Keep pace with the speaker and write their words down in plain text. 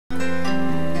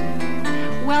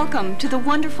Welcome to the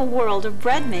wonderful world of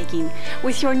bread making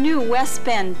with your new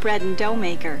Westbend bread and dough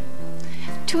maker.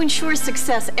 To ensure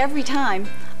success every time,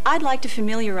 I'd like to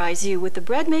familiarize you with the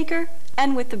bread maker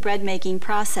and with the bread making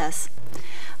process.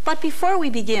 But before we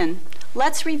begin,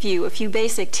 let's review a few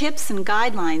basic tips and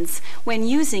guidelines when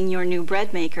using your new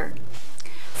bread maker.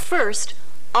 First,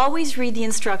 always read the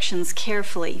instructions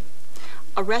carefully.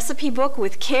 A recipe book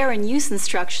with care and use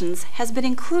instructions has been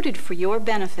included for your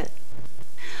benefit.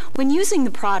 When using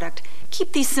the product,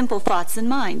 keep these simple thoughts in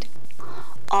mind.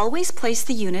 Always place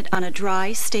the unit on a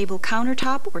dry, stable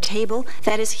countertop or table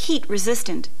that is heat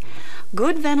resistant.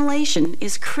 Good ventilation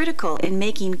is critical in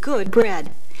making good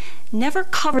bread. Never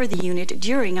cover the unit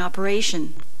during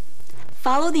operation.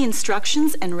 Follow the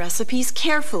instructions and recipes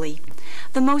carefully.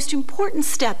 The most important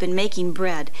step in making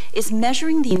bread is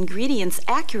measuring the ingredients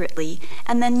accurately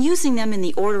and then using them in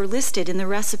the order listed in the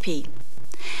recipe.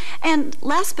 And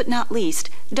last but not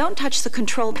least, don't touch the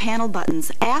control panel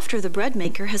buttons after the bread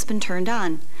maker has been turned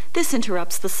on. This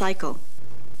interrupts the cycle.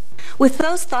 With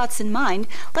those thoughts in mind,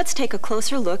 let's take a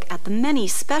closer look at the many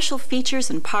special features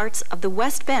and parts of the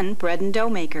Westbend bread and dough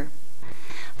maker.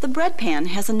 The bread pan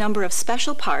has a number of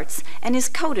special parts and is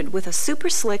coated with a super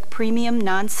slick premium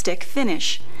non-stick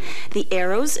finish. The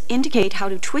arrows indicate how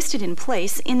to twist it in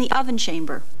place in the oven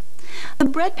chamber. The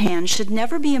bread pan should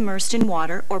never be immersed in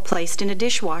water or placed in a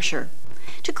dishwasher.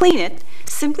 To clean it,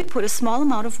 simply put a small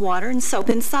amount of water and soap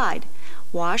inside.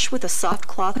 Wash with a soft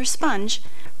cloth or sponge,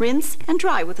 rinse and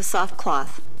dry with a soft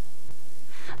cloth.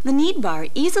 The knead bar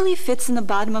easily fits in the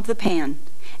bottom of the pan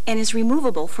and is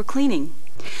removable for cleaning.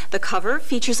 The cover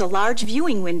features a large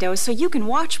viewing window so you can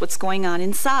watch what's going on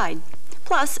inside.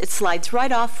 Plus, it slides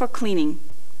right off for cleaning.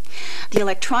 The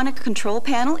electronic control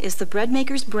panel is the bread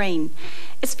maker's brain.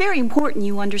 It's very important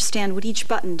you understand what each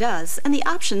button does and the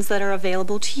options that are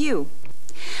available to you.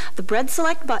 The bread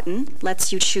select button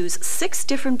lets you choose 6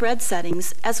 different bread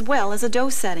settings as well as a dough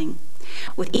setting.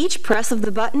 With each press of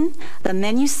the button, the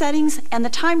menu settings and the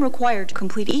time required to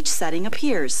complete each setting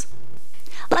appears.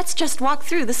 Let's just walk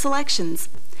through the selections.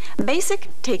 Basic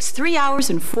takes 3 hours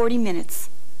and 40 minutes.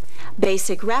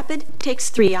 Basic Rapid takes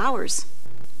 3 hours.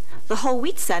 The whole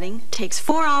wheat setting takes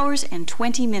 4 hours and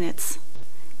 20 minutes.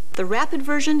 The rapid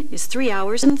version is 3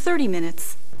 hours and 30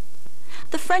 minutes.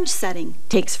 The French setting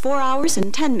takes 4 hours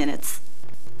and 10 minutes.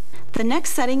 The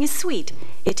next setting is sweet.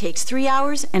 It takes 3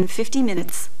 hours and 50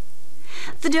 minutes.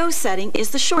 The dough setting is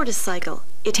the shortest cycle.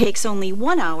 It takes only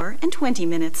 1 hour and 20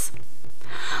 minutes.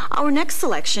 Our next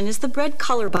selection is the bread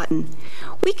color button.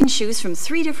 We can choose from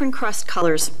 3 different crust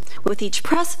colors. With each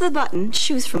press of the button,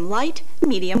 choose from light,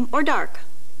 medium, or dark.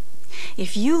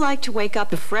 If you like to wake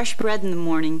up to fresh bread in the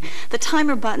morning, the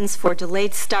timer buttons for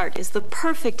delayed start is the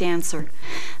perfect answer.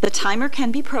 The timer can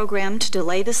be programmed to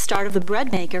delay the start of the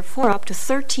bread maker for up to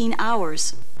 13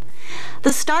 hours.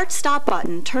 The start-stop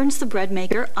button turns the bread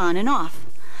maker on and off.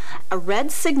 A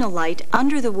red signal light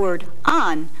under the word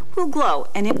on will glow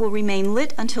and it will remain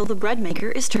lit until the bread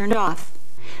maker is turned off.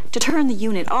 To turn the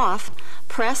unit off,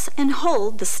 press and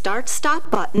hold the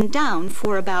start-stop button down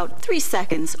for about 3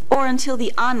 seconds or until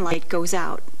the on light goes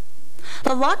out.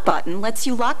 The lock button lets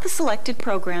you lock the selected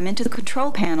program into the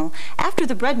control panel after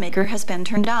the bread maker has been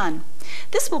turned on.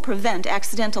 This will prevent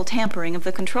accidental tampering of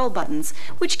the control buttons,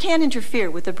 which can interfere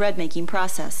with the bread making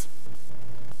process.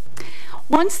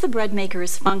 Once the bread maker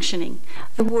is functioning,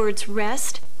 the words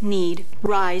rest, knead,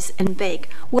 rise, and bake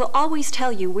will always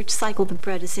tell you which cycle the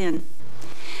bread is in.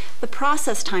 The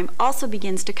process time also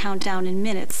begins to count down in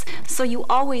minutes, so you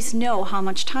always know how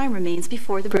much time remains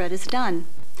before the bread is done.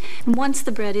 And once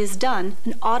the bread is done,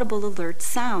 an audible alert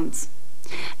sounds.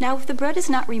 Now, if the bread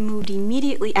is not removed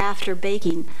immediately after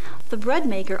baking, the bread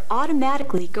maker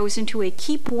automatically goes into a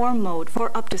keep warm mode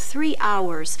for up to 3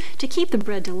 hours to keep the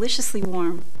bread deliciously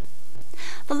warm.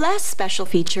 The last special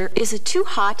feature is a too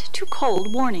hot, too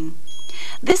cold warning.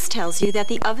 This tells you that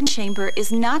the oven chamber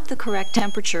is not the correct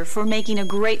temperature for making a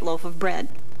great loaf of bread.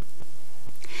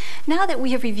 Now that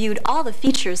we have reviewed all the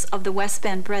features of the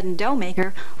Westbend bread and dough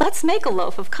maker, let's make a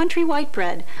loaf of country white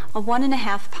bread, a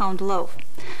 1.5 pound loaf.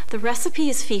 The recipe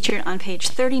is featured on page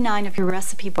 39 of your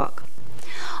recipe book.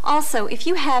 Also, if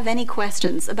you have any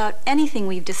questions about anything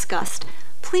we've discussed,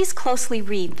 please closely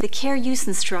read the care use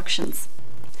instructions.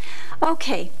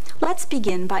 Okay, let's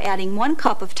begin by adding 1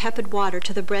 cup of tepid water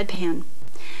to the bread pan.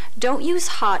 Don't use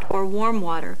hot or warm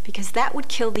water because that would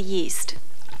kill the yeast.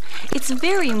 It's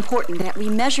very important that we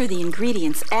measure the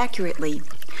ingredients accurately.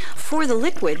 For the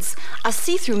liquids, a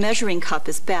see-through measuring cup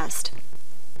is best.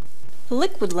 The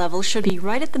liquid level should be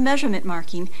right at the measurement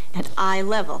marking at eye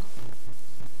level.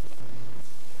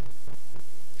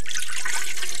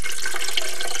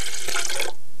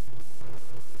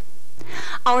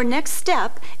 Our next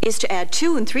step is to add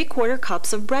 2 3/4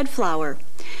 cups of bread flour.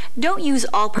 Don't use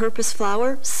all-purpose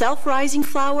flour, self-rising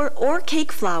flour, or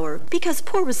cake flour because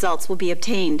poor results will be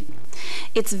obtained.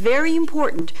 It's very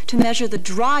important to measure the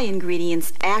dry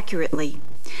ingredients accurately.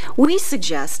 We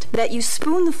suggest that you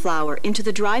spoon the flour into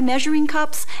the dry measuring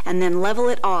cups and then level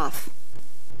it off.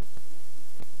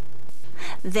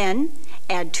 Then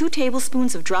add 2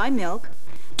 tablespoons of dry milk,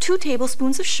 2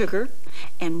 tablespoons of sugar,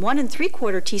 and 1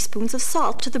 3/4 teaspoons of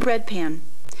salt to the bread pan.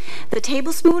 The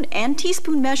tablespoon and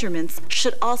teaspoon measurements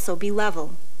should also be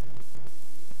level.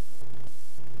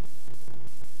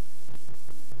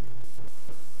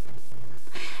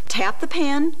 Tap the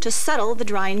pan to settle the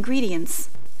dry ingredients.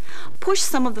 Push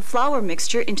some of the flour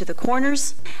mixture into the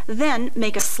corners, then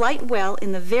make a slight well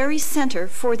in the very center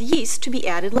for the yeast to be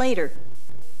added later.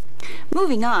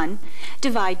 Moving on,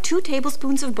 divide 2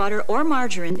 tablespoons of butter or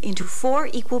margarine into 4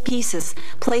 equal pieces,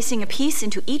 placing a piece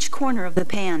into each corner of the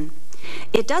pan.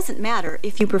 It doesn't matter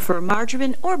if you prefer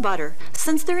margarine or butter,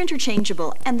 since they're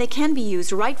interchangeable and they can be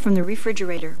used right from the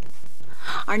refrigerator.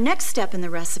 Our next step in the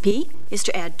recipe is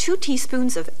to add 2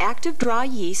 teaspoons of active dry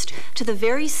yeast to the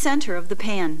very center of the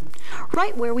pan,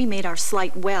 right where we made our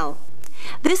slight well.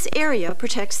 This area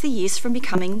protects the yeast from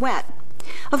becoming wet.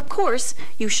 Of course,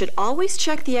 you should always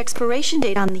check the expiration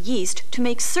date on the yeast to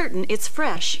make certain it's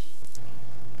fresh.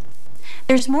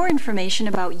 There's more information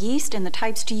about yeast and the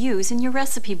types to use in your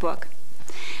recipe book.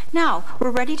 Now, we're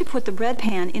ready to put the bread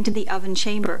pan into the oven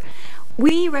chamber.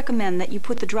 We recommend that you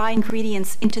put the dry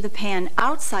ingredients into the pan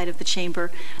outside of the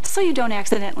chamber so you don't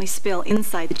accidentally spill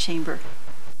inside the chamber.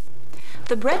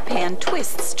 The bread pan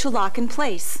twists to lock in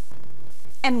place,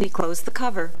 and we close the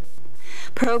cover.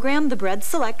 Program the bread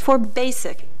select for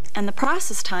basic, and the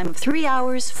process time of 3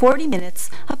 hours, 40 minutes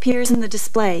appears in the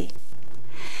display.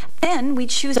 Then we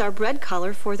choose our bread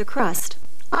color for the crust.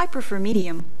 I prefer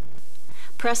medium.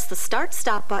 Press the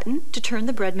Start/Stop button to turn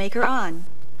the Breadmaker on.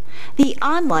 The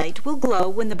on light will glow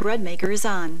when the Breadmaker is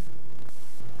on.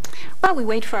 While we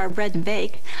wait for our bread to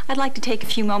bake, I'd like to take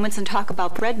a few moments and talk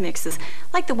about bread mixes,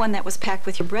 like the one that was packed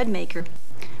with your Breadmaker.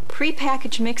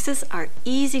 Pre-packaged mixes are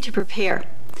easy to prepare.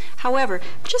 However,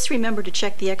 just remember to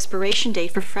check the expiration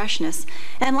date for freshness,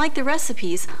 and like the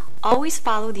recipes, always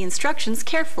follow the instructions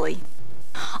carefully.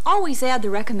 Always add the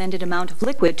recommended amount of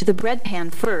liquid to the bread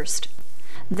pan first.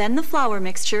 Then the flour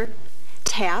mixture,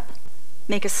 tap,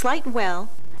 make a slight well,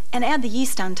 and add the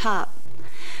yeast on top.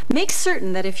 Make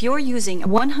certain that if you're using a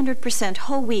 100%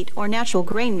 whole wheat or natural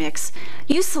grain mix,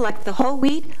 you select the whole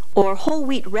wheat or whole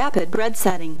wheat rapid bread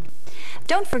setting.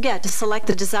 Don't forget to select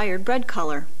the desired bread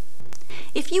color.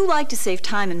 If you like to save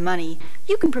time and money,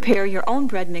 you can prepare your own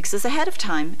bread mixes ahead of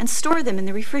time and store them in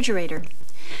the refrigerator.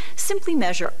 Simply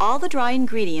measure all the dry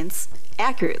ingredients,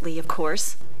 accurately of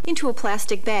course, into a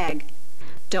plastic bag.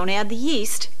 Don't add the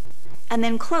yeast, and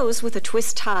then close with a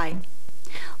twist tie.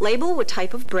 Label what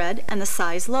type of bread and the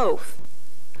size loaf.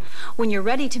 When you're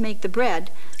ready to make the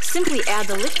bread, simply add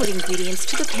the liquid ingredients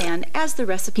to the pan as the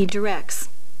recipe directs.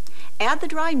 Add the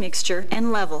dry mixture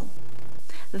and level.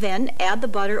 Then add the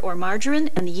butter or margarine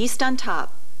and the yeast on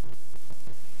top.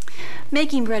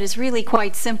 Making bread is really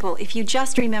quite simple if you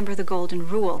just remember the golden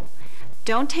rule.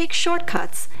 Don't take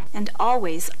shortcuts, and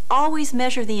always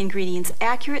measure the ingredients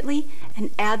accurately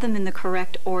and add them in the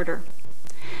correct order.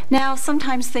 Now,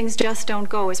 sometimes things just don't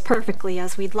go as perfectly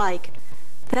as we'd like.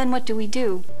 Then what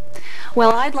do?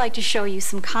 Well, I'd like to show you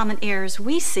some common errors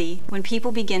we see when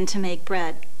people begin to make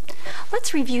bread.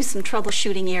 Let's review some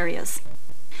troubleshooting areas.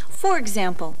 For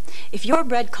example, if your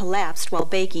bread collapsed while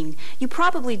baking, you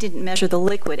probably didn't measure the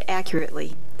liquid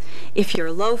accurately. If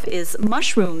your loaf is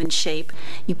mushroom in shape,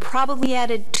 you probably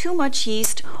added too much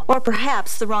yeast or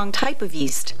perhaps the wrong type of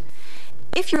yeast.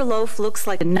 If your loaf looks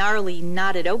like a gnarly,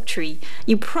 knotted oak tree,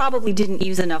 you probably didn't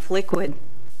use enough liquid.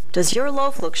 Does your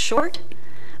loaf look short?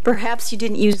 Perhaps you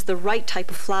didn't use the right type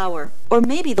of flour, or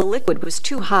maybe the liquid was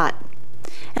too hot.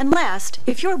 And last,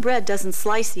 if your bread doesn't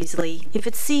slice easily, if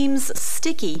it seems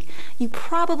sticky, you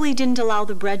probably didn't allow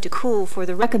the bread to cool for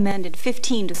the recommended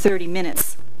 15 to 30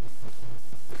 minutes.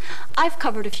 I've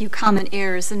covered a few common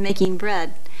errors in making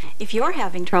bread. If you're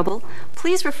having trouble,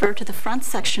 please refer to the front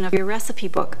section of your recipe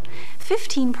book.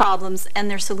 15 problems and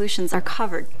their solutions are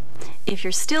covered. If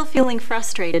you're still feeling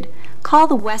frustrated, call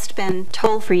the Westbend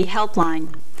toll-free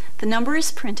helpline. The number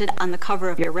is printed on the cover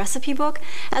of your recipe book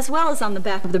as well as on the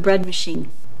back of the bread machine.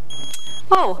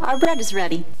 Oh, our bread is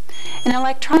ready. An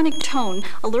electronic tone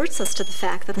alerts us to the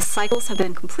fact that the cycles have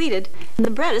been completed and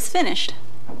the bread is finished.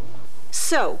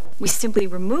 So, we simply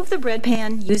remove the bread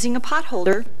pan using a pot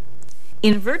holder,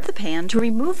 invert the pan to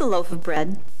remove the loaf of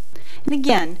bread, and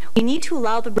again, we need to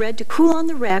allow the bread to cool on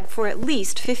the rack for at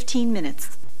least 15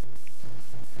 minutes.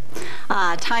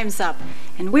 Time's up,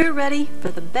 and we're ready for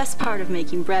the best part of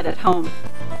making bread at home.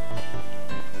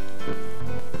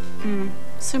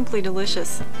 Simply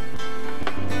delicious.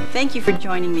 Thank you for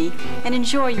joining me, and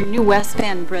enjoy your new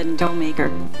Westbend bread and dough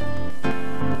maker.